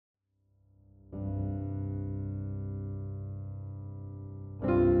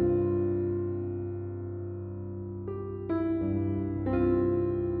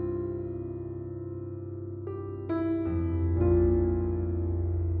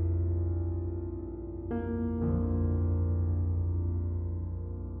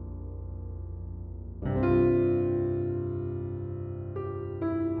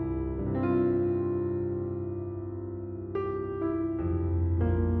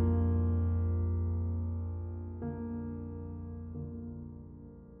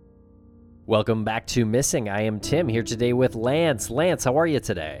Welcome back to Missing. I am Tim, here today with Lance. Lance, how are you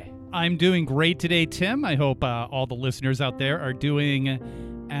today? I'm doing great today, Tim. I hope all the listeners out there are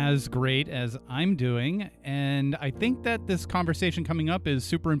doing as great as I'm doing. And I think that this conversation coming up is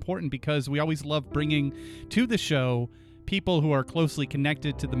super important because we always love bringing to the show people who are closely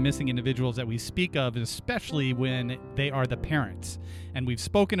connected to the missing individuals that we speak of, especially when they are the parents. And we've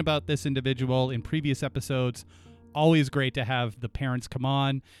spoken about this individual in previous episodes. Always great to have the parents come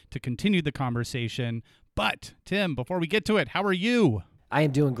on to continue the conversation. But, Tim, before we get to it, how are you? I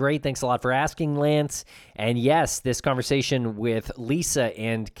am doing great. Thanks a lot for asking, Lance. And yes, this conversation with Lisa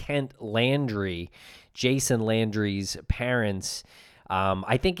and Kent Landry, Jason Landry's parents,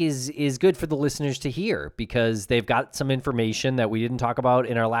 I think is good for the listeners to hear because they've got some information that we didn't talk about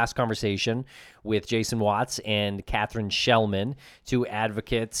in our last conversation with Jason Watts and Catherine Shellman, two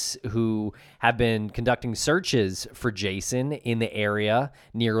advocates who have been conducting searches for Jason in the area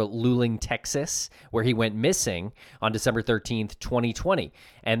near Luling, Texas, where he went missing on December 13th, 2020.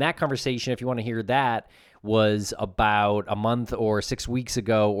 And that conversation, if you want to hear that, was about a month or 6 weeks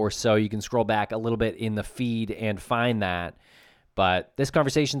ago or so. You can scroll back a little bit in the feed and find that. But this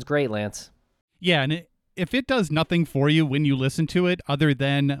conversation's great, Lance. Yeah, and if it does nothing for you when you listen to it other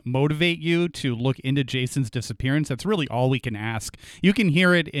than motivate you to look into Jason's disappearance, that's really all we can ask. You can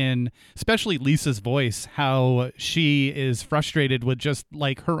hear it in especially Lisa's voice, how she is frustrated with just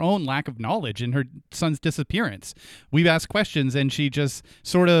like her own lack of knowledge in her son's disappearance. We've asked questions and she just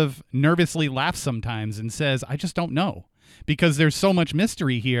sort of nervously laughs sometimes and says, I just don't know. Because there's so much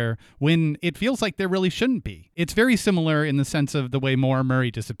mystery here when it feels like there really shouldn't be. It's very similar in the sense of the way Maura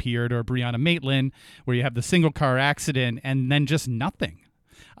Murray disappeared or Breonna Maitland, where you have the single car accident and then just nothing.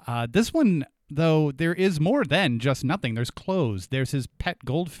 This one, though, there is more than just nothing. There's clothes. There's his pet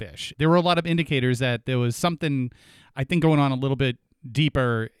goldfish. There were a lot of indicators that there was something, I think, going on a little bit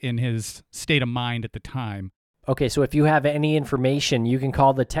deeper in his state of mind at the time. Okay, so if you have any information, you can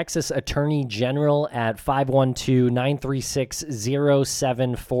call the Texas Attorney General at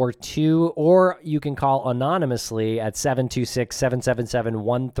 512-936-0742, or you can call anonymously at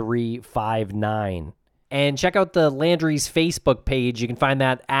 726-777-1359. And check out the Landry's Facebook page. You can find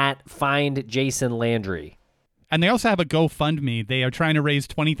that at Find Jason Landry. And they also have a GoFundMe. They are trying to raise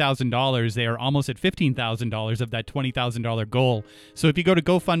 $20,000. They are almost at $15,000 of that $20,000 goal. So if you go to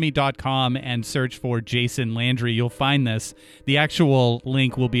GoFundMe.com and search for Jason Landry, you'll find this. The actual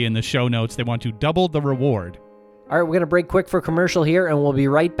link will be in the show notes. They want to double the reward. All right, we're going to break quick for commercial here, and we'll be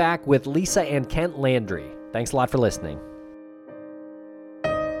right back with Lisa and Kent Landry. Thanks a lot for listening.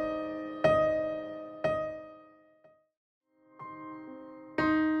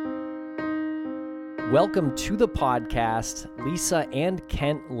 Welcome to the podcast, Lisa and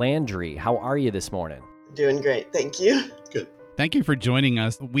Kent Landry. How are you this morning? Doing great. Thank you. Good. Thank you for joining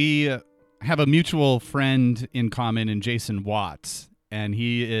us. We have a mutual friend in common in Jason Watts, and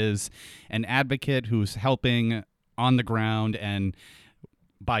he is an advocate who's helping on the ground and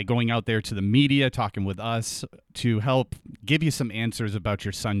by going out there to the media, talking with us to help give you some answers about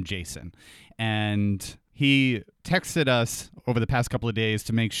your son, Jason. And he texted us over the past couple of days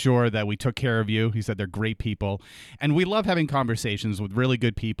to make sure that we took care of you. He said they're great people. And we love having conversations with really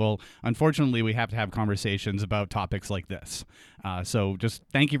good people. Unfortunately, we have to have conversations about topics like this. So just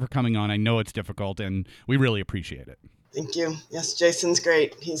thank you for coming on. I know it's difficult, and we really appreciate it. Thank you. Yes, Jason's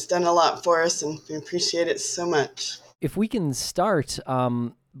great. He's done a lot for us, and we appreciate it so much. If we can start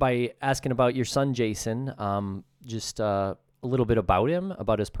by asking about your son, Jason, just a little bit about him,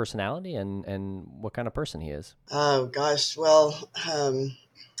 about his personality, and what kind of person he is. Oh, gosh. Well,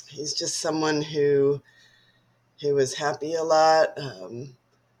 he's just someone who was happy a lot,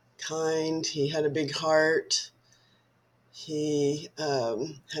 kind. He had a big heart. He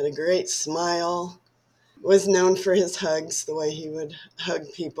had a great smile. Was known for his hugs, the way he would hug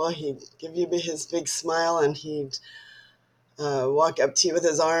people. He'd give you his big smile, and he'd walk up to you with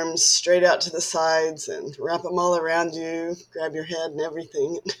his arms straight out to the sides and wrap them all around you, grab your head and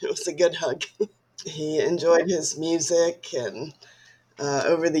everything. It was a good hug. He enjoyed his music, and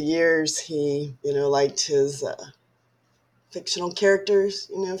over the years, he, liked his fictional characters,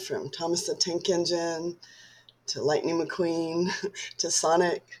 from Thomas the Tank Engine to Lightning McQueen to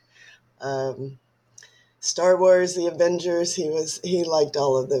Sonic, Star Wars, the Avengers. He liked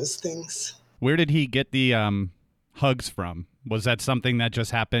all of those things. Where did he get the hugs from? Was that something that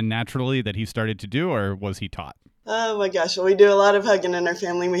just happened naturally that he started to do, or was he taught? Oh my gosh. Well, we do a lot of hugging in our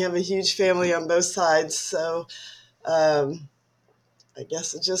family. We have a huge family on both sides. So I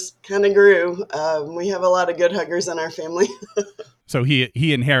guess it just kind of grew. We have a lot of good huggers in our family. So he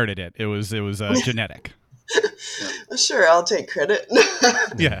inherited it. It was genetic. Sure, I'll take credit.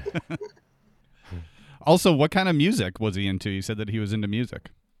 Yeah. Also, what kind of music was he into? You said that he was into music.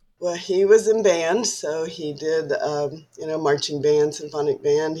 Well, he was in band, so he did, marching band, symphonic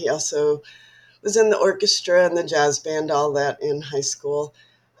band. He also was in the orchestra and the jazz band, all that in high school.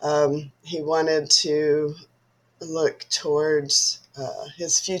 He wanted to look towards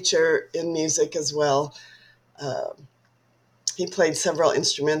his future in music as well. He played several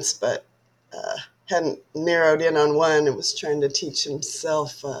instruments, but hadn't narrowed in on one and was trying to teach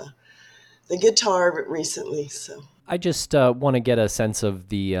himself the guitar recently. So I just want to get a sense of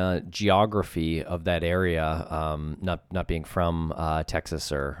the geography of that area, not being from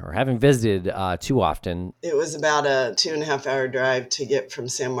Texas or having visited too often. it was about a 2.5 hour drive to get from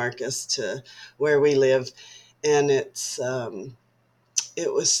San Marcos to where we live, and it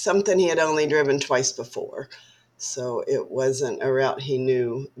was something he had only driven twice before, so it wasn't a route he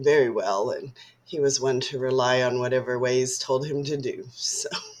knew very well, and he was one to rely on whatever Waze told him to do. So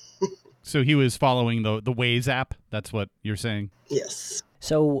So he was following the Waze app. That's what you're saying. yes.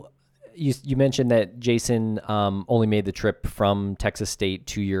 So you mentioned that Jason only made the trip from Texas State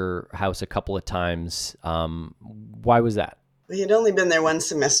to your house a couple of times. Why was that? He had only been there one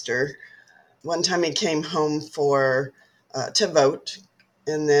semester. One time he came home for to vote,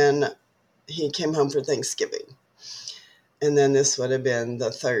 and then he came home for Thanksgiving. And then this would have been the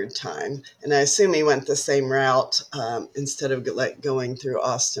third time. And I assume he went the same route instead of going through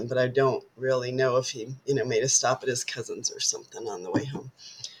Austin, but I don't really know if he, made a stop at his cousin's or something on the way home.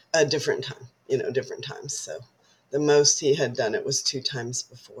 A different time, different times. So the most he had done it was 2 times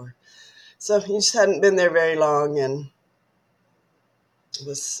before. So he just hadn't been there very long and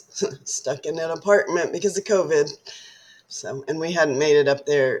was stuck in an apartment because of COVID. So, and we hadn't made it up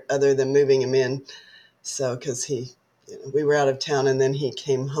there other than moving him in. So, because we were out of town and then he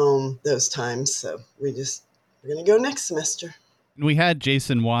came home those times. So we're going to go next semester. We had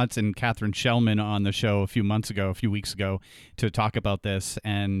Jason Watts and Catherine Shellman on the show a few weeks ago, to talk about this.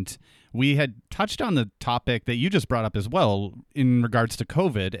 And we had touched on the topic that you just brought up as well in regards to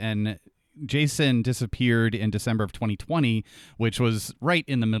COVID. And Jason disappeared in December of 2020, which was right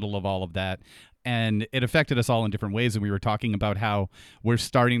in the middle of all of that. And it affected us all in different ways. And we were talking about how we're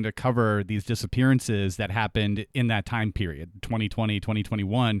starting to cover these disappearances that happened in that time period, 2020,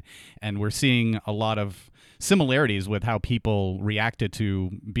 2021. And we're seeing a lot of similarities with how people reacted to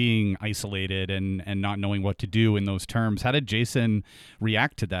being isolated and not knowing what to do in those terms. How did Jason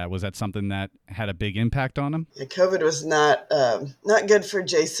react to that? Was that something that had a big impact on him? Yeah, COVID was not good for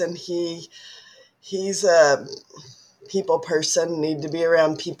Jason. He's a people person, need to be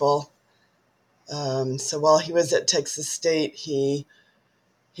around people. So while he was at Texas State, he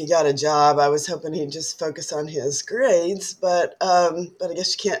got a job. I was hoping he'd just focus on his grades, but I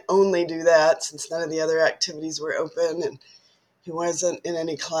guess you can't only do that since none of the other activities were open, and he wasn't in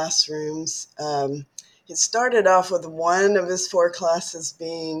any classrooms. He started off with one of his 4 classes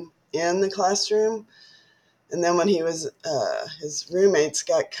being in the classroom, and then when his roommates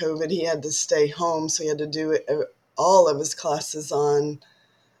got COVID, he had to stay home, so he had to do all of his classes on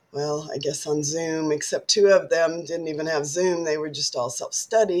Zoom, except 2 of them didn't even have Zoom. They were just all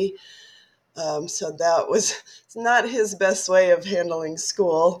self-study. So that was not his best way of handling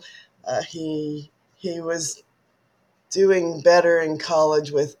school. He was doing better in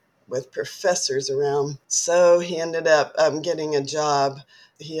college with professors around. So he ended up getting a job.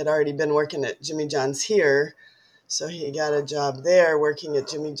 He had already been working at Jimmy John's here, so he got a job there working at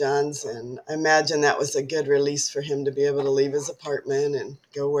Jimmy John's, and I imagine that was a good release for him to be able to leave his apartment and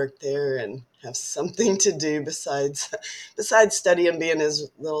go work there and have something to do besides study and be in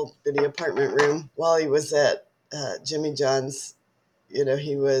his little bitty apartment room. While he was at Jimmy John's,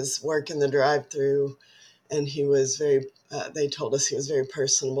 he was working the drive-through, and he was they told us he was very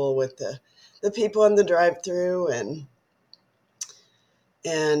personable with the people in the drive-through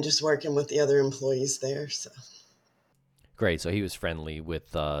and just working with the other employees there. So. Great. So he was friendly with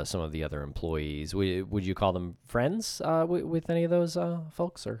some of the other employees. Would you call them friends with any of those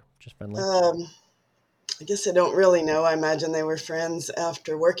folks, or just friendly? I guess I don't really know. I imagine they were friends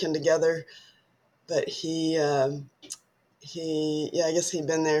after working together. But I guess he'd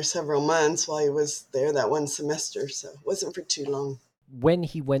been there several months while he was there that one semester, so it wasn't for too long. When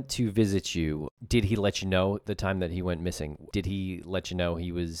he went to visit you, did he let you know the time that he went missing? Did he let you know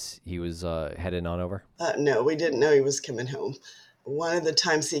he was heading on over? No, we didn't know he was coming home. One of the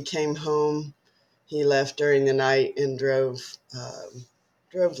times he came home, he left during the night and drove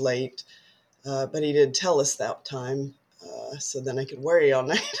late. But he did tell us that time, so then I could worry all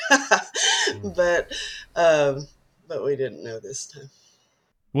night. But we didn't know this time.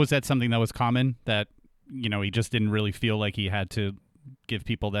 Was that something that was common, that he just didn't really feel like he had to give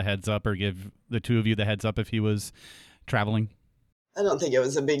people the heads up or give the two of you the heads up if he was traveling? I don't think it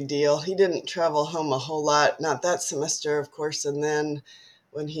was a big deal. He didn't travel home a whole lot, not that semester, of course. And then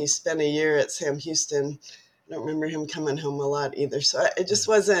when he spent a year at Sam Houston, I don't remember him coming home a lot either. So it just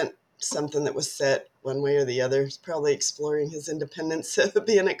wasn't something that was set one way or the other. He's probably exploring his independence of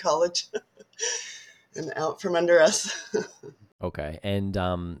being at college and out from under us. Okay. And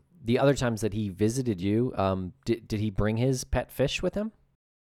the other times that he visited you, did he bring his pet fish with him?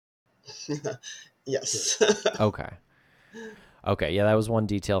 Yes. Okay. Okay. Yeah, that was one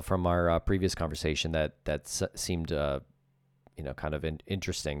detail from our previous conversation seemed, kind of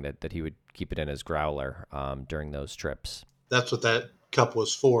interesting that he would keep it in his growler during those trips. That's what that cup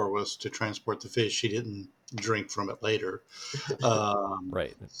was to transport the fish. He didn't drink from it later.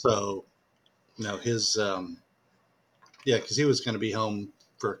 Right. So, no, his, because he was going to be home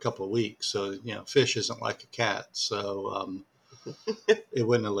for a couple of weeks. So, fish isn't like a cat. So it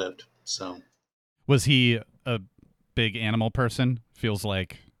wouldn't have lived. So, Was he a big animal person? Feels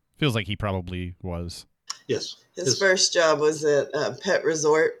like he probably was. yes. His first job was at a pet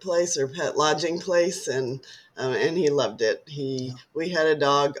resort place or pet lodging place, and he loved it. We had a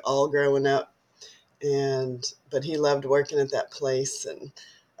dog all growing up, but he loved working at that place. And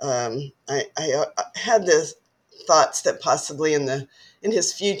I had the thoughts that possibly in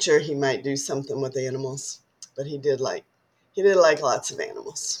his future he might do something with animals, but he did like lots of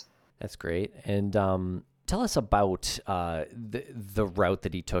animals. That's great. And tell us about the route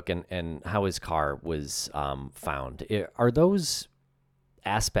that he took and how his car was found. Are those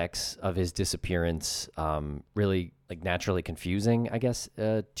aspects of his disappearance really like naturally confusing, I guess,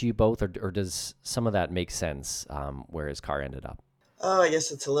 to you both, or does some of that make sense where his car ended up? Oh, I guess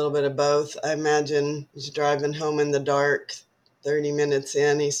it's a little bit of both. I imagine he's driving home in the dark. 30 minutes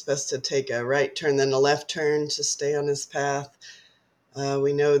in, he's supposed to take a right turn, then a left turn to stay on his path.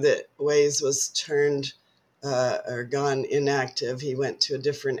 We know that Waze was turned or gone inactive. He went to a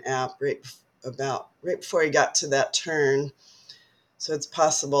different app right before he got to that turn. So it's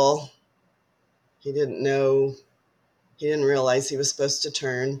possible he didn't realize he was supposed to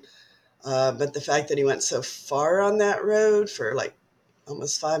turn. But the fact that he went so far on that road for like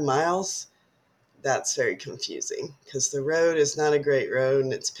almost 5 miles, that's very confusing because the road is not a great road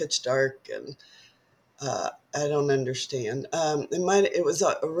and it's pitch dark, and I don't understand. It was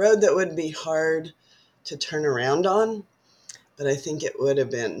a road that would be hard to turn around on, but I think it would have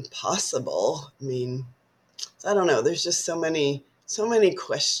been possible. I mean, I don't know. There's just so many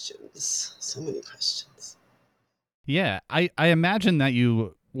questions, so many questions. Yeah, I imagine that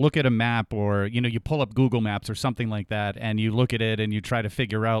you look at a map or, you pull up Google Maps or something like that, and you look at it and you try to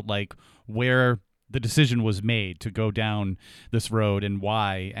figure out like where the decision was made to go down this road and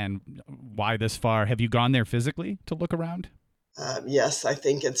why this far. Have you gone there physically to look around? Yes, I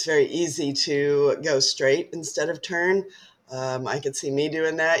think it's very easy to go straight instead of turn. I could see me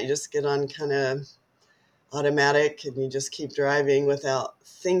doing that. You just get on kind of automatic and you just keep driving without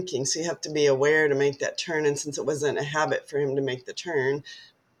thinking. So you have to be aware to make that turn. And since it wasn't a habit for him to make the turn,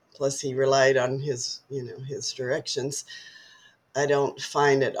 plus he relied on his directions, I don't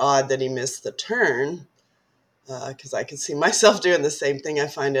find it odd that he missed the turn because I could see myself doing the same thing. I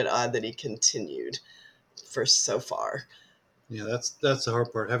find it odd that he continued for so far. Yeah, that's the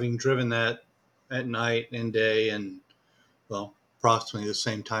hard part. Having driven that at night and day and, well, approximately the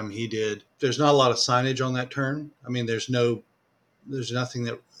same time he did, there's not a lot of signage on that turn. I mean, there's nothing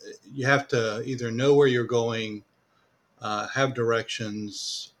that you have to either know where you're going, have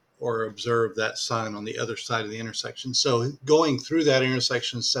directions, or observe that sign on the other side of the intersection. So going through that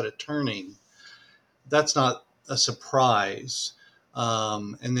intersection instead of turning, that's not a surprise.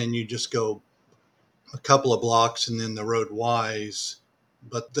 And then you just go a couple of blocks and then the road wise,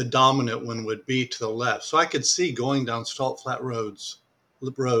 but the dominant one would be to the left. So I could see going down Salt Flat Road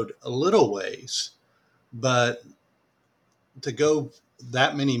a little ways, but to go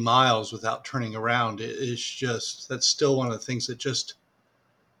that many miles without turning around that's still one of the things that just,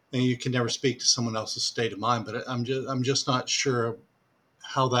 and you can never speak to someone else's state of mind, but I'm just not sure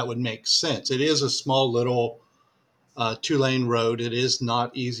how that would make sense. It is a small little 2-lane road. It is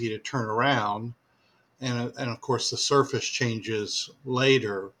not easy to turn around. And of course the surface changes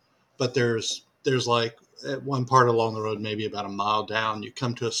later, but there's like at one part along the road, maybe about a mile down, you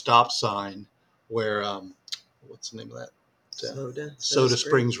come to a stop sign where what's the name of that? Soda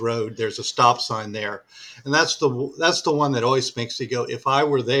Springs Road. There's a stop sign there, and that's the one that always makes me go. If I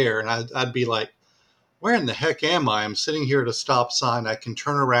were there, and I'd be like, where in the heck am I? I'm sitting here at a stop sign. I can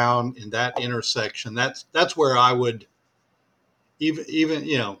turn around in that intersection. That's where I would even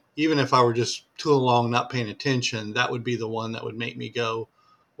even if I were just too long not paying attention, that would be the one that would make me go,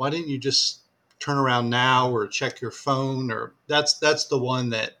 why didn't you just turn around now or check your phone? Or that's the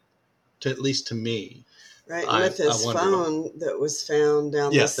one that, at least to me, Right, and I with his wonder about. phone that was found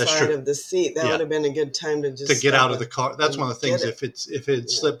down the Yeah, that's side true. of the seat, that Yeah, would have been a good time to to just get stop out of the car. That's and one of the get things. it. If it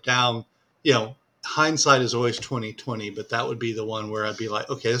Yeah. slipped down, hindsight is always 20/20. But that would be the one where I'd be like,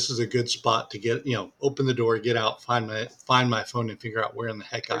 okay, this is a good spot to get, open the door, get out, find my phone, and figure out where in the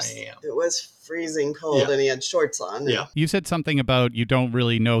heck Of course, I am. it was freezing cold, Yeah, and he had shorts on. yeah. And You said something about you don't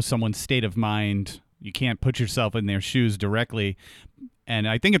really know someone's state of mind. You can't put yourself in their shoes directly. And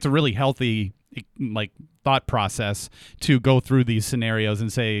I think it's a really healthy thought process to go through these scenarios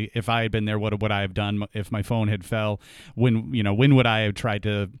and say, if I had been there, what would I have done? If my phone had fell, when would I have tried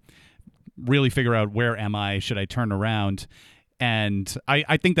to really figure out where am I? Should I turn around? And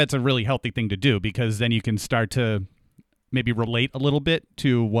I think that's a really healthy thing to do, because then you can start to maybe relate a little bit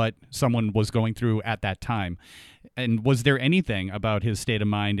to what someone was going through at that time. And was there anything about his state of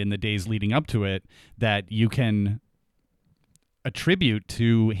mind in the days leading up to it that you can attribute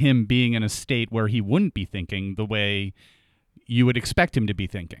to him being in a state where he wouldn't be thinking the way you would expect him to be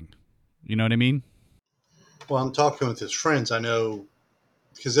thinking? You know what I mean? Well, I'm talking with his friends. I know,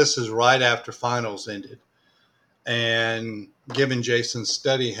 because this is right after finals ended. And given Jason's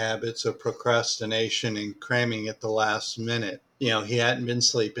study habits of procrastination and cramming at the last minute, he hadn't been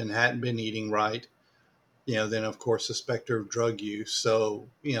sleeping, hadn't been eating right. Then of course the specter of drug use. So,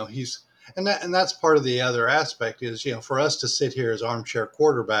 he's, and that's part of the other aspect is, for us to sit here as armchair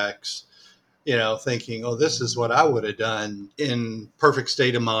quarterbacks, thinking, oh, this is what I would have done in perfect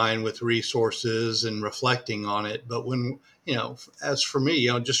state of mind with resources and reflecting on it. But when, as for me,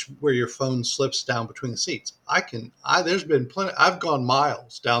 just where your phone slips down between the seats, there's been plenty, I've gone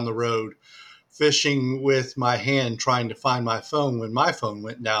miles down the road fishing with my hand trying to find my phone when my phone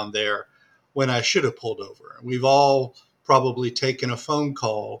went down there when I should have pulled over. We've all probably taken a phone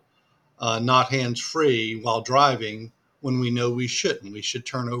call, not hands free while driving, when we know we shouldn't. We should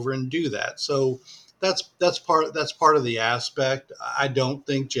turn over and do that. So that's part of the aspect. I don't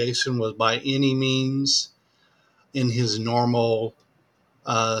think Jason was by any means in his normal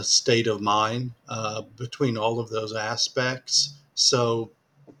state of mind between all of those aspects. So,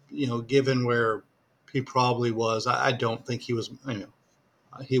 given where he probably was, I don't think he was.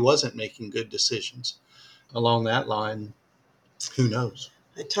 He wasn't making good decisions along that line. Who knows?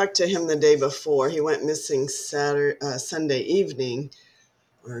 I talked to him the day before. He went missing Sunday evening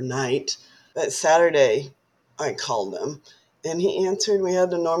or night, but Saturday I called him and he answered. We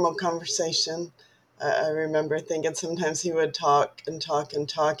had a normal conversation. I remember thinking sometimes he would talk and talk and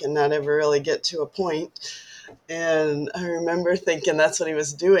talk and not ever really get to a point. And I remember thinking that's what he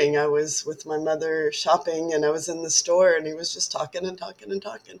was doing. I was with my mother shopping and I was in the store and he was just talking and talking and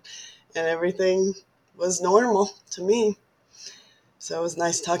talking. And everything was normal to me. So it was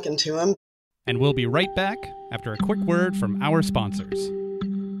nice talking to him. And we'll be right back after a quick word from our sponsors.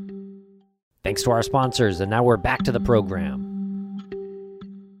 Thanks to our sponsors, and now we're back to the program.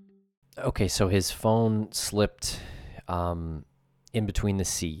 Okay, so his phone slipped in between the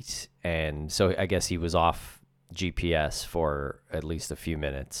seat, and so I guess he was off GPS for at least a few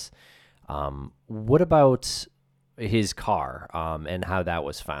minutes. What about his car and how that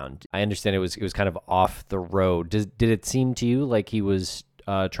was found? I understand it was kind of off the road. Did it seem to you like he was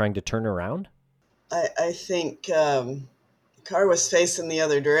trying to turn around? I think the car was facing the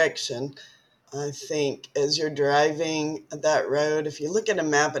other direction. I think as you're driving that road, if you look at a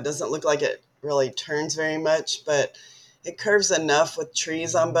map, it doesn't look like it really turns very much, but it curves enough with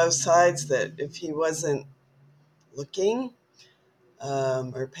trees on both sides that if he wasn't looking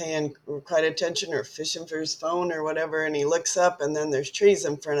or paying quite attention or fishing for his phone or whatever, and he looks up and then there's trees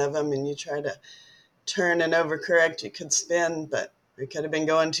in front of him and you try to turn and overcorrect, you could spin, but he could have been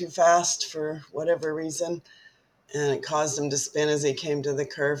going too fast for whatever reason, and it caused him to spin as he came to the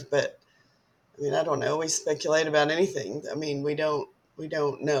curve. But I mean, I don't know. We speculate about anything. I mean, we don't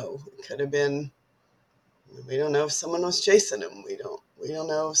know. It could have been. We don't know if someone was chasing him. We don't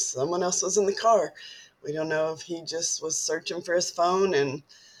know if someone else was in the car. We don't know if he just was searching for his phone and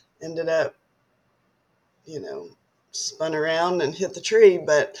ended up, spun around and hit the tree.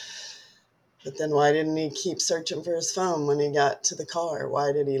 But then why didn't he keep searching for his phone when he got to the car?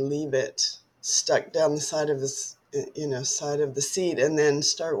 Why did he leave it stuck down the side of his, side of the seat and then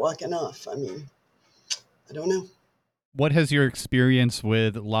start walking off? I mean, I don't know. What has your experience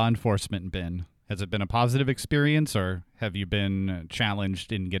with law enforcement been? Has it been a positive experience, or have you been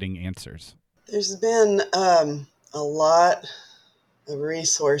challenged in getting answers? There's been a lot of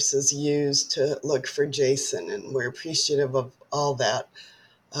resources used to look for Jason, and we're appreciative of all that.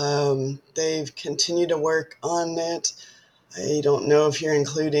 They've continued to work on it. I don't know if you're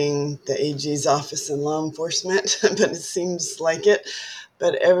including the AG's office and law enforcement, but it seems like it.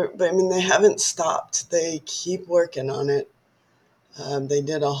 But I mean, they haven't stopped. They keep working on it. They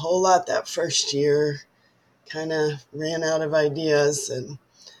did a whole lot that first year, kind of ran out of ideas, and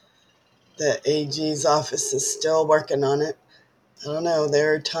the AG's office is still working on it. I don't know.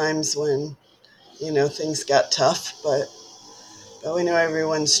 There are times when, things got tough, but we know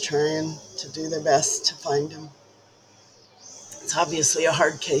everyone's trying to do their best to find him. It's obviously a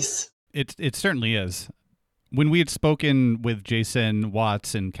hard case. It certainly is. When we had spoken with Jason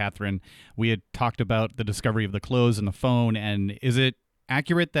Watts and Catherine, we had talked about the discovery of the clothes and the phone. And is it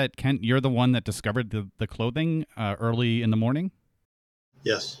accurate that, Kent, you're the one that discovered the clothing early in the morning?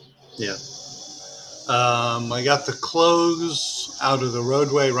 Yes. Yeah. I got the clothes out of the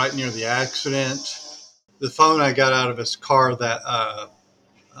roadway right near the accident. The phone I got out of his car that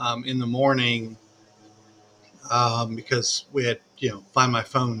in the morning because we had find my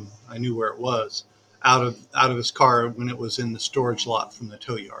phone. I knew where it was out of his car when it was in the storage lot from the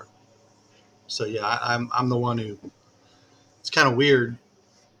tow yard. So yeah, I'm the one who. It's kind of weird,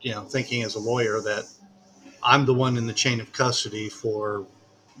 thinking as a lawyer that I'm the one in the chain of custody for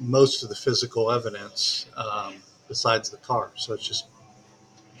most of the physical evidence besides the car. So it's just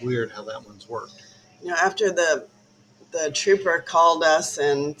weird how that one's worked. After the trooper called us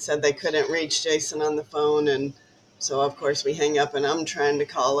and said they couldn't reach Jason on the phone, and so of course we hang up and I'm trying to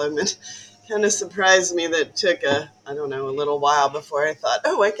call him, and kind of surprised me that it took a little while before I thought,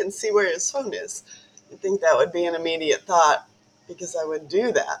 oh, I can see where his phone is. I think that would be an immediate thought because I would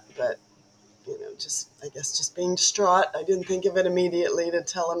do that, but I guess just being distraught, I didn't think of it immediately to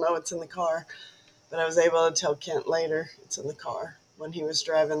tell him, oh, it's in the car, but I was able to tell Kent later it's in the car when he was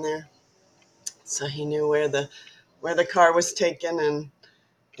driving there, so he knew where the car was taken,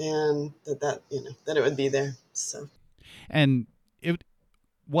 and that it would be there. So And it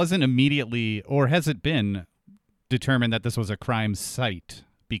wasn't immediately, or has it been determined that this was a crime site?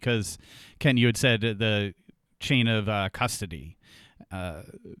 Because, Ken, you had said the chain of custody.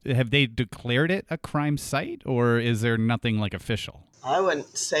 Have they declared it a crime site, or is there nothing like official? I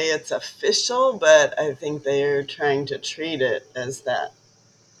wouldn't say it's official, but I think they're trying to treat it as that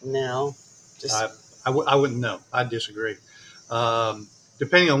now. Just I wouldn't know. I disagree.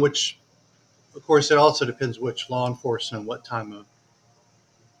 Depending on which, of course, it also depends which law enforcement, what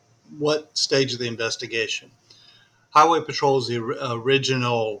stage of the investigation. Highway Patrol is the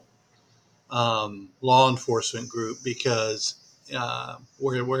original law enforcement group because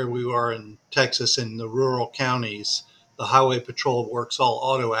where we are in Texas in the rural counties, the Highway Patrol works all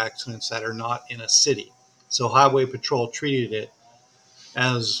auto accidents that are not in a city. So Highway Patrol treated it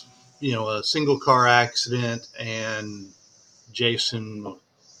as a single car accident, and Jason,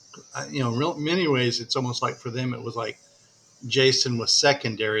 in many ways, it's almost like for them it was like Jason was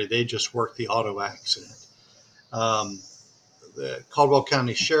secondary. They just worked the auto accident. Um, the Caldwell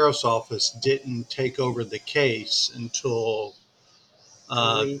County Sheriff's Office didn't take over the case until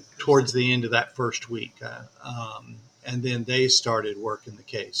towards the end of that first week. And then they started working the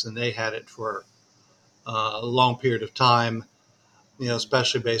case, and they had it for a long period of time,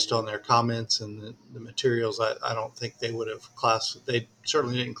 especially based on their comments and the materials. I don't think they would have they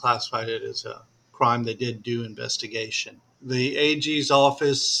certainly didn't classify it as a crime. They did do investigation. The AG's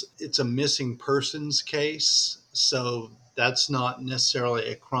office, it's a missing persons case, so that's not necessarily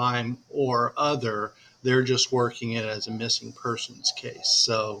a crime or other. They're just working it as a missing persons case.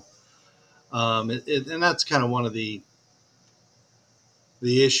 So, and that's kind of one of the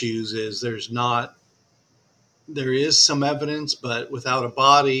issues is there is some evidence, but without a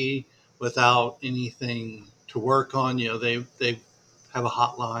body, without anything to work on, they have a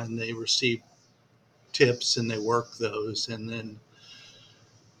hotline, they receive tips and they work those, and then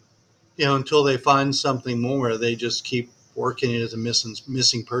until they find something more, they just keep working it as a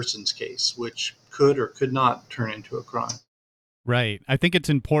missing persons case, which could or could not turn into a crime. Right. I think it's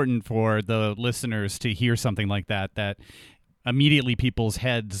important for the listeners to hear something like that immediately people's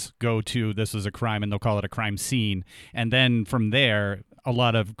heads go to this is a crime and they'll call it a crime scene. And then from there, a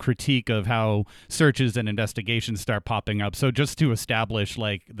lot of critique of how searches and investigations start popping up. So just to establish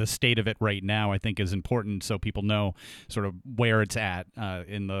like the state of it right now, I think is important so people know sort of where it's at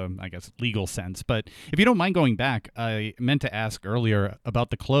in the, I guess, legal sense. But if you don't mind going back, I meant to ask earlier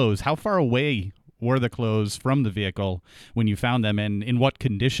about the clothes. How far away were the clothes from the vehicle when you found them, and in what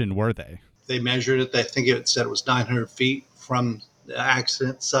condition were they? They measured it. I think it said it was 900 feet from the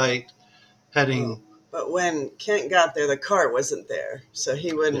accident site heading. But when Kent got there, the car wasn't there, so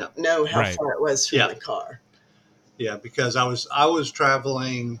he wouldn't know how Right. far it was from the car. Yeah, because I was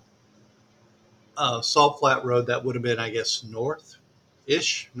traveling Salt Flat Road that would have been, I guess,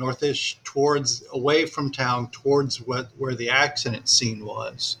 northish, towards away from town, towards where the accident scene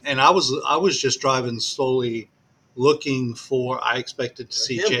was. And I was just driving slowly, looking for. I expected to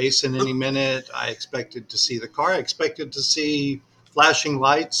see him. Jason any minute. I expected to see the car. I expected to see flashing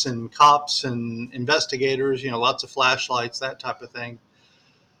lights and cops and investigators. Lots of flashlights, that type of thing.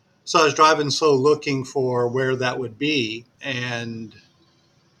 So I was driving slow, looking for where that would be, and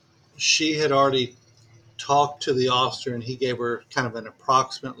she had already talked to the officer and he gave her kind of an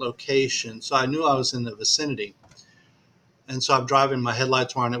approximate location. So I knew I was in the vicinity. And so I'm driving, my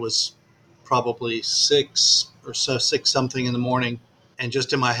headlights were on. It was probably six something in the morning. And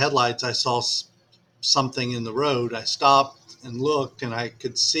just in my headlights, I saw something in the road. I stopped and looked, and I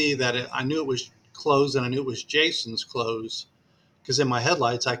could see that I knew it was clothes, and I knew it was Jason's clothes because in my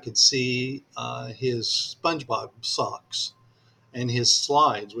headlights, I could see his SpongeBob socks and his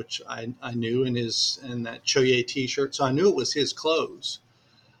slides, which I knew, and that Choye T-shirt. So I knew it was his clothes,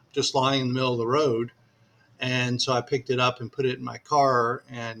 just lying in the middle of the road. And so I picked it up and put it in my car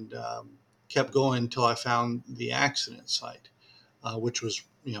and kept going until I found the accident site, which was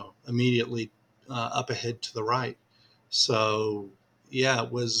immediately up ahead to the right. So yeah,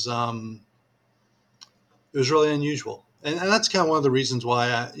 it was really unusual, and that's kind of one of the reasons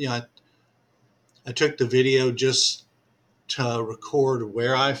why I took the video just to record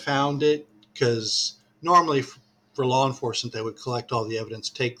where I found it, because normally for law enforcement, they would collect all the evidence,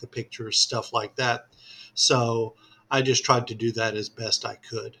 take the pictures, stuff like that. So I just tried to do that as best I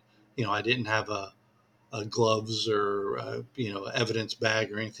could. I didn't have a gloves or evidence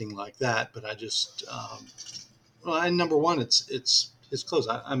bag or anything like that, but I just well, and number one, it's his clothes.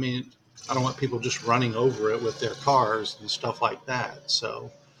 I mean, I don't want people just running over it with their cars and stuff like that.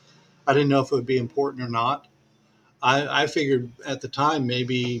 So I didn't know if it would be important or not. I figured at the time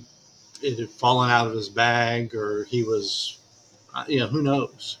maybe it had fallen out of his bag, or he was, who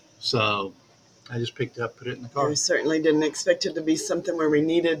knows. So I just picked it up, put it in the We car. certainly didn't expect it to be something where we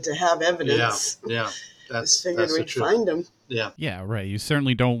needed to have Yeah, evidence. yeah, Just that's figured the we'd truth. find him. Yeah, Yeah, right. You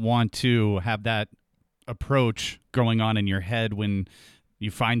certainly don't want to have that approach going on in your head when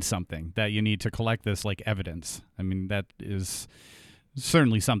you find something that you need to collect this like evidence. I mean, that is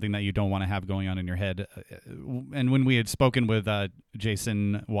certainly something that you don't want to have going on in your head. And when we had spoken with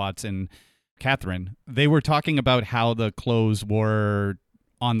Jason Watts and Catherine, they were talking about how the clothes were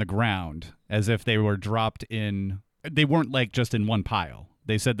on the ground as if they were dropped in. They weren't like just in one pile.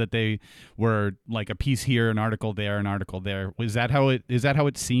 They said that they were like a piece here, an article there, an article there. Was that how it? Is that how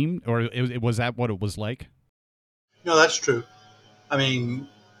it seemed, or was that what it was like? no, that's true. I mean,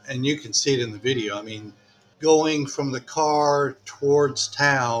 and you can see it in the video. I mean, going from the car towards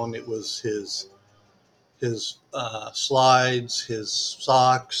town, it was his slides, his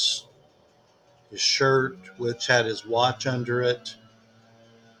socks, his shirt, which had his watch under it,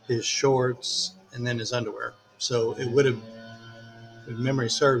 his shorts, and then his underwear. So it would have, if memory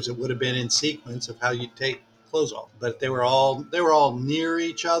serves, it would have been in sequence of how you take clothes off. But they were all near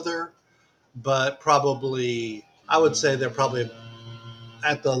each other, but probably I would say they're probably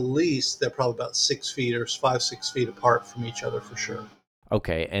at the least they're probably about 6 feet or 5, 6 feet apart from each other for sure.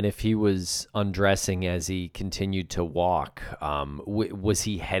 Okay, and if he was undressing as he continued to walk, was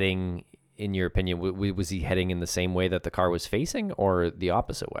he heading, in your opinion, was he heading in the same way that the car was facing, or the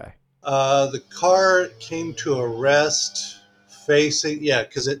opposite way? The car came to a rest facing, yeah,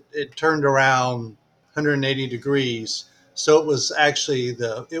 because it turned around 180 degrees. So it was actually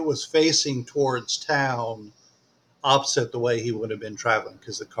it was facing towards town, opposite the way he would have been traveling,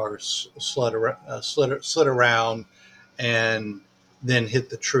 because the car slid around and then hit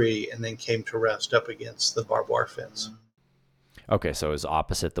the tree and then came to rest up against the barbed wire fence. Okay, so it was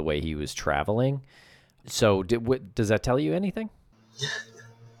opposite the way he was traveling. So does that tell you anything?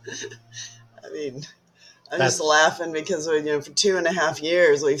 I mean, I'm That's just laughing because for 2.5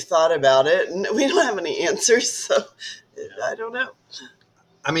 years we've thought about it and we don't have any answers. So I don't know.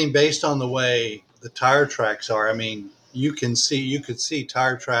 I mean, based on the way the tire tracks are, I mean, you could see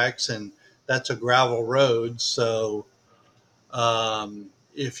tire tracks, and that's a gravel road. So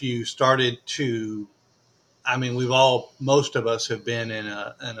if you started to, I mean, most of us have been in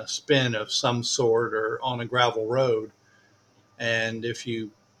a spin of some sort or on a gravel road, and if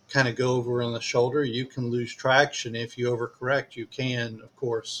you kind of go over on the shoulder, you can lose traction. If you overcorrect, you can, of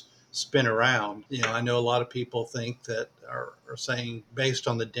course, spin around. I know a lot of people think that are saying, based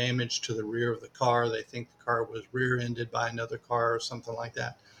on the damage to the rear of the car, they think the car was rear-ended by another car or something like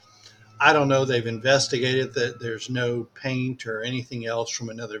that. I don't know. They've investigated that there's no paint or anything else from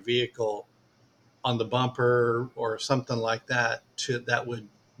another vehicle on the bumper or something like that that would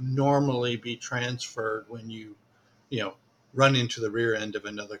normally be transferred when you know run into the rear end of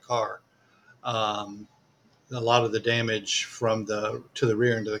another car. Um, a lot of the damage from the to the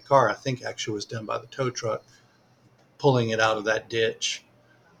rear end of the car, I think, actually was done by the tow truck pulling it out of that ditch,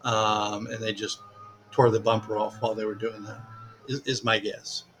 and they just tore the bumper off while they were doing that. Is my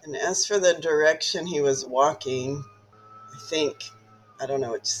guess. And as for the direction he was walking, I think, I don't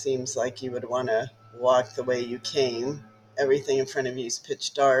know, it seems like you would want to walk the way you came. Everything in front of you is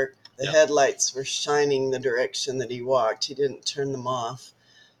pitch dark. The Yeah. headlights were shining the direction that he walked. He didn't turn them off.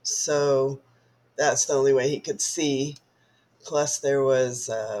 So that's the only way he could see. Plus, there was,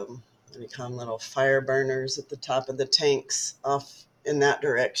 what do you call them, little fire burners at the top of the tanks off in that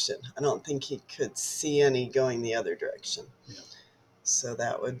direction. I don't think he could see any going the other direction. Yeah. So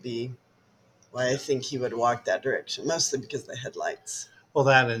that would be why I think he would walk that direction, mostly because of the headlights. Well,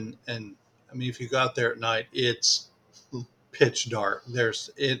 that and I mean, if you go out there at night, it's pitch dark. There's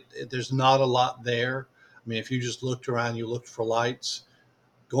not a lot there. I mean, if you just looked around, you looked for lights.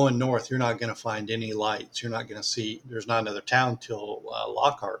 Going north, you're not going to find any lights. You're not going to see. There's not another town till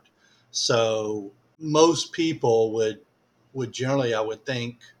Lockhart. So most people would generally, I would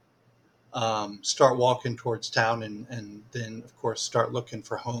think, start walking towards town and then of course start looking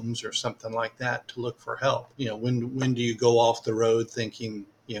for homes or something like that to look for help. When do you go off the road thinking,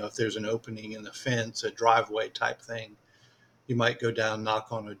 if there's an opening in the fence, a driveway type thing, you might go down, knock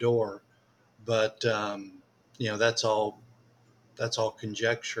on a door, but that's all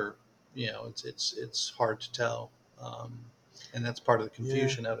conjecture. It's hard to tell, and that's part of the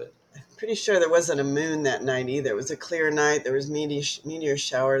confusion of it. Pretty sure there wasn't a moon that night either. It was a clear night. There was meteor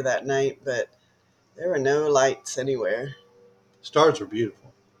shower that night, but there were no lights anywhere. Stars were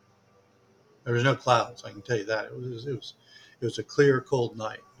beautiful. There was no clouds, I can tell you that. It was a clear, cold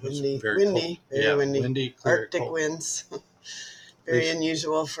night. It was Windy, very cold. very Yeah, windy. clear, Arctic cold. winds. Very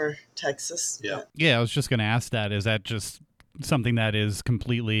unusual for Texas. Yeah. Yeah, I was just going to ask that. Is that just something that is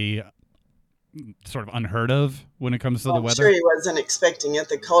completely sort of unheard of when it comes to the I'm weather? sure he wasn't expecting it.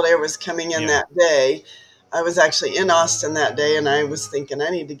 The cold air was coming in Yeah. that day. I was actually in Austin that day, and I was thinking I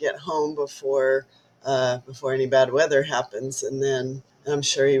need to get home before any bad weather happens. And then I'm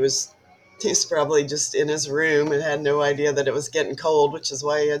sure he's probably just in his room and had no idea that it was getting cold, which is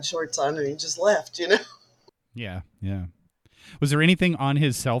why he had shorts on and he just left. Yeah, yeah. Was there anything on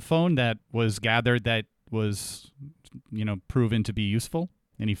his cell phone that was gathered that was, proven to be useful?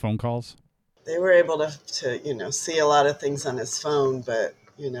 Any phone calls? They were able to see a lot of things on his phone, but,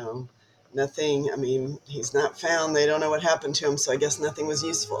 nothing. I mean, he's not found. They don't know what happened to him, so I guess nothing was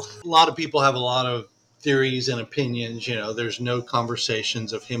useful. A lot of people have a lot of theories and opinions. There's no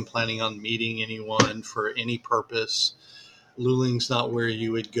conversations of him planning on meeting anyone for any purpose. Luling's not where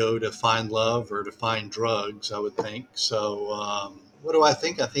you would go to find love or to find drugs, I would think. So, what do I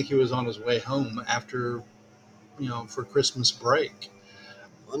think? I think he was on his way home after, for Christmas break.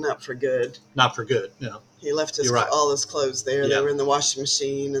 Well, not for good. Not for good, He left You're right. all his clothes there. Yeah. They were in the washing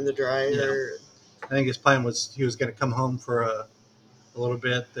machine and the dryer. I think his plan was he was going to come home for a little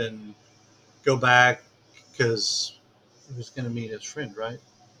bit, then go back because he was going to meet his friend, right?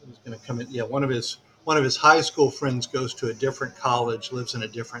 He was going to come in. Yeah, one of his high school friends goes to a different college, lives in a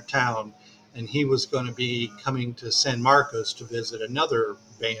different town, and he was going to be coming to San Marcos to visit another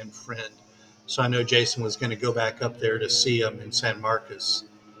band friend. So I know Jason was going to go back up there to see him in San Marcos,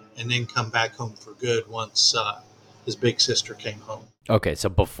 and then come back home for good once his big sister came home. Okay, so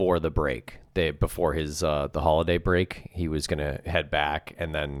before the break, before his the holiday break, he was gonna head back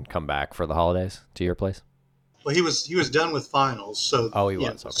and then come back for the holidays to your place. Well, he was done with finals, so He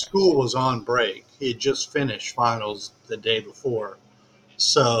was. Okay. School was on break. He had just finished finals the day before,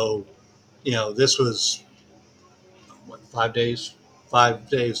 so this was what 5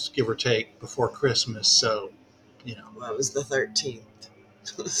 days give or take before Christmas. So Well, it was the 13th.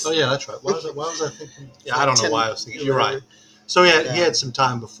 oh yeah, that's right. Why was I thinking? Yeah, I don't know why I was thinking. You're right. So he Yeah. had some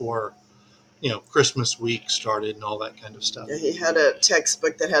time before Christmas week started and all that kind of stuff. Yeah, he had a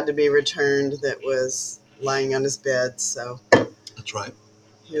textbook that had to be returned that was lying on his bed, so That's right.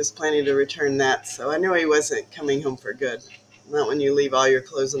 he was planning to return that. So I know he wasn't coming home for good. Not when you leave all your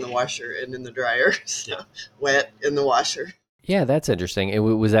clothes in the washer and in the dryer, so Yeah. wet in the washer. Yeah, that's interesting.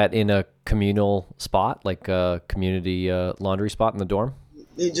 Was that in a communal spot, like a community laundry spot in the dorm?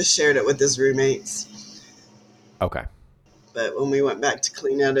 He just shared it with his roommates. Okay. But when we went back to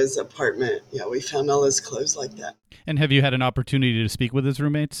clean out his apartment, yeah, we found all his clothes like that. And have you had an opportunity to speak with his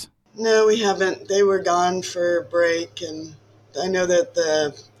roommates? No, we haven't. They were gone for break, and I know that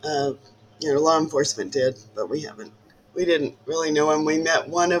the law enforcement did, but we haven't. We didn't really know him. We met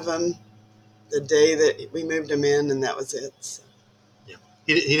one of them the day that we moved him in, and that was it. So. Yeah,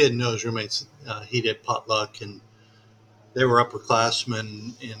 he didn't know his roommates. He did potluck, and they were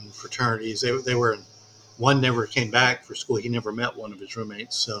upperclassmen in fraternities. They were in, one never came back for school. He never met one of his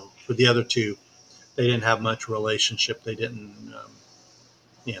roommates. So for the other two, they didn't have much relationship. They didn't.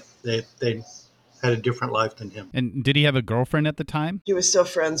 They had a different life than him. And did he have a girlfriend at the time? He was still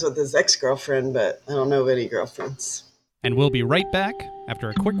friends with his ex-girlfriend, but I don't know of any girlfriends. And we'll be right back after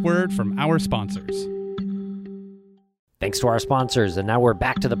a quick word from our sponsors. Thanks to our sponsors, and now we're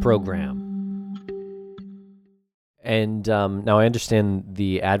back to the program. And now I understand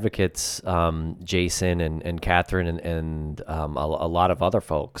the advocates, Jason and Catherine and a lot of other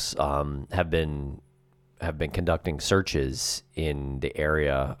folks have been conducting searches in the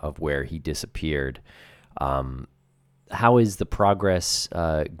area of where he disappeared. How is the progress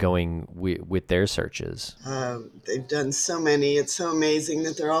going with their searches? They've done so many. It's so amazing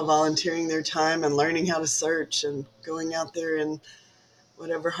that they're all volunteering their time and learning how to search and going out there in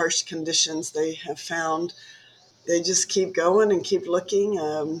whatever harsh conditions they have found. They just keep going and keep looking.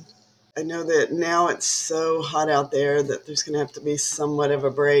 I know that now it's so hot out there that there's going to have to be somewhat of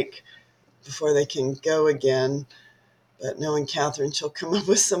a break before they can go again. But knowing Catherine, she'll come up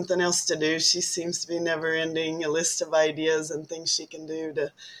with something else to do. She seems to be never ending, a list of ideas and things she can do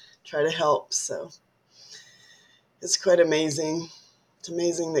to try to help. So it's quite amazing. It's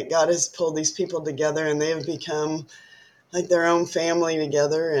amazing that God has pulled these people together and they have become like their own family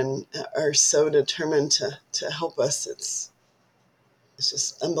together and are so determined to help us. It's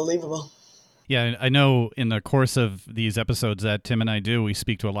just unbelievable. Yeah, I know in the course of these episodes that Tim and I do, we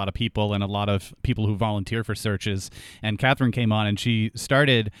speak to a lot of people and a lot of people who volunteer for searches. And Catherine came on and she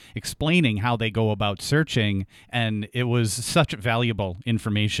started explaining how they go about searching. And it was such valuable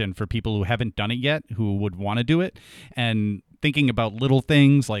information for people who haven't done it yet, who would want to do it. And thinking about little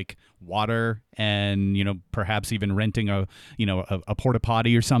things like water and, perhaps even renting a porta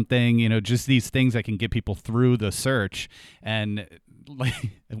potty or something, just these things that can get people through the search. And like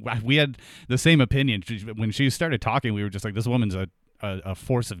we had the same opinion. When she started talking, we were just like, this woman's a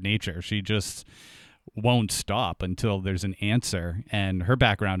force of nature. She just won't stop until there's an answer. And her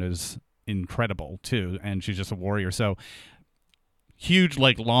background is incredible too. And she's just a warrior. So huge,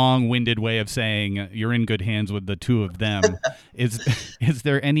 long-winded way of saying you're in good hands with the two of them. Is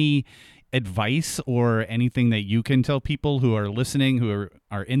there any advice or anything that you can tell people who are listening, who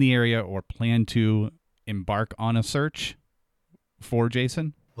are in the area or plan to embark on a search for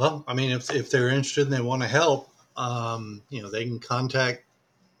Jason? Well, I mean, if they're interested and they want to help, they can contact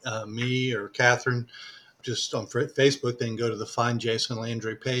me or Catherine just on Facebook. They can go to the Find Jason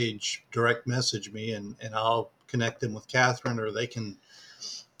Landry page, direct message me, and I'll connect them with Catherine, or they can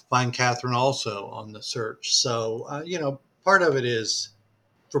find Catherine also on the search. So, part of it is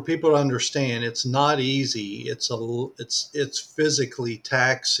for people to understand it's not easy. It's physically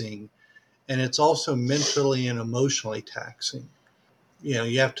taxing, and it's also mentally and emotionally taxing.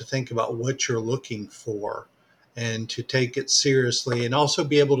 You have to think about what you're looking for and to take it seriously, and also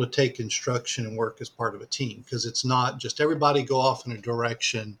be able to take instruction and work as part of a team, because it's not just everybody go off in a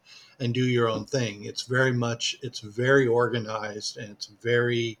direction and do your own thing. It's very organized, and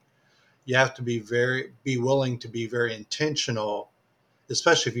you have to be willing to be very intentional,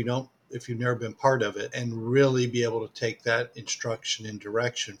 especially if you've never been part of it, and really be able to take that instruction and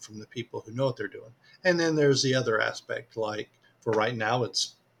direction from the people who know what they're doing. And then there's the other aspect, like for right now,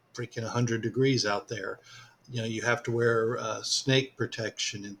 it's freaking 100 degrees out there. You have to wear snake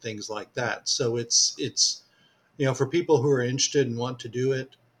protection and things like that. So it's for people who are interested and want to do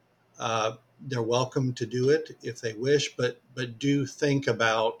it, they're welcome to do it if they wish, but do think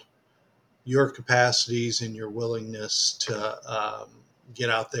about your capacities and your willingness to get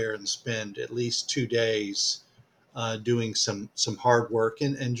out there and spend at least 2 days doing some hard work,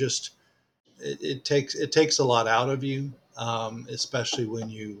 and just it takes a lot out of you, especially when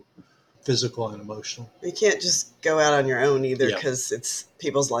you physical and emotional. You can't just go out on your own either, Yeah. because it's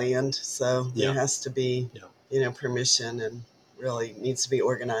people's land. So there Yeah. has to be, Yeah. permission, and really needs to be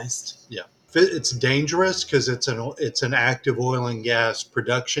organized. Yeah. It's dangerous because it's an active oil and gas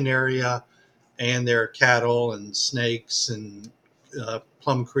production area, and there are cattle and snakes, and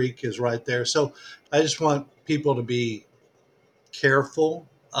Plum Creek is right there. So I just want people to be careful,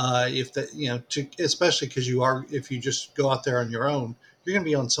 if that especially because if you just go out there on your own, you're going to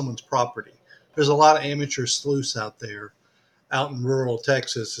be on someone's property. There's a lot of amateur sleuths out there, out in rural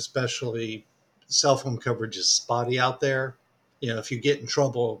Texas, especially. Cell phone coverage is spotty out there. If you get in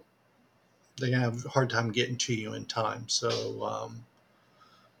trouble, they're going to have a hard time getting to you in time. So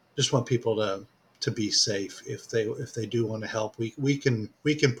just want people to to be safe if they do want to help. We can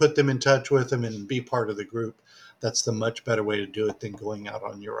put them in touch with them and be part of the group. That's the much better way to do it than going out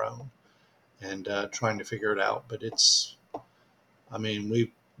on your own and trying to figure it out. But it's, I mean,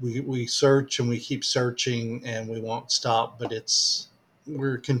 we search and we keep searching and we won't stop, but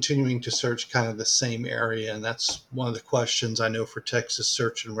we're continuing to search kind of the same area. And that's one of the questions I know for Texas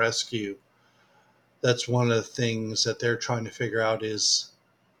Search and Rescue. That's one of the things that they're trying to figure out is,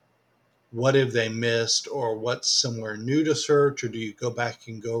 what have they missed, or what's somewhere new to search, or do you go back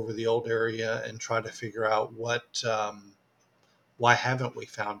and go over the old area and try to figure out why haven't we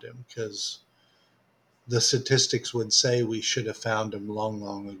found him? Because the statistics would say we should have found him long,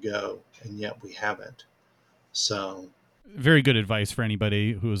 long ago, and yet we haven't. So very good advice for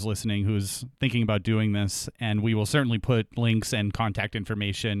anybody who is listening, who's thinking about doing this. And we will certainly put links and contact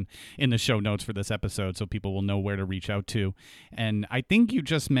information in the show notes for this episode so people will know where to reach out to. And I think you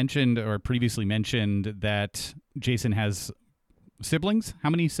just mentioned, or previously mentioned, that Jason has siblings. How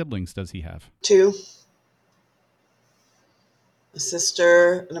many siblings does he have? 2. A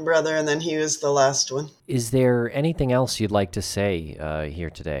sister and a brother, and then he was the last one. Is there anything else you'd like to say here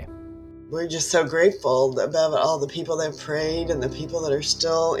today? We're just so grateful about all the people that prayed and the people that are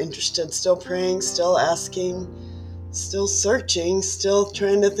still interested, still praying, still asking, still searching, still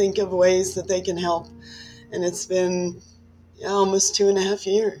trying to think of ways that they can help. And it's been almost 2.5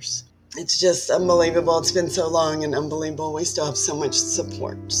 years. It's just unbelievable. It's been so long and unbelievable. We still have so much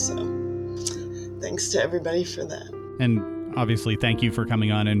support. So thanks to everybody for that. And obviously, thank you for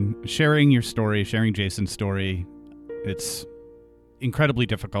coming on and sharing your story, sharing Jason's story. It's incredibly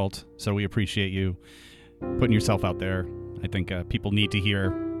difficult, so we appreciate you putting yourself out there. I think people need to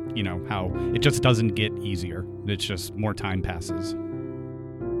hear, how it just doesn't get easier. It's just more time passes.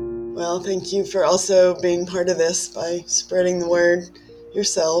 Well, thank you for also being part of this by spreading the word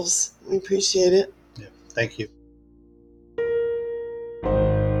yourselves. We appreciate it. yeah, thank you.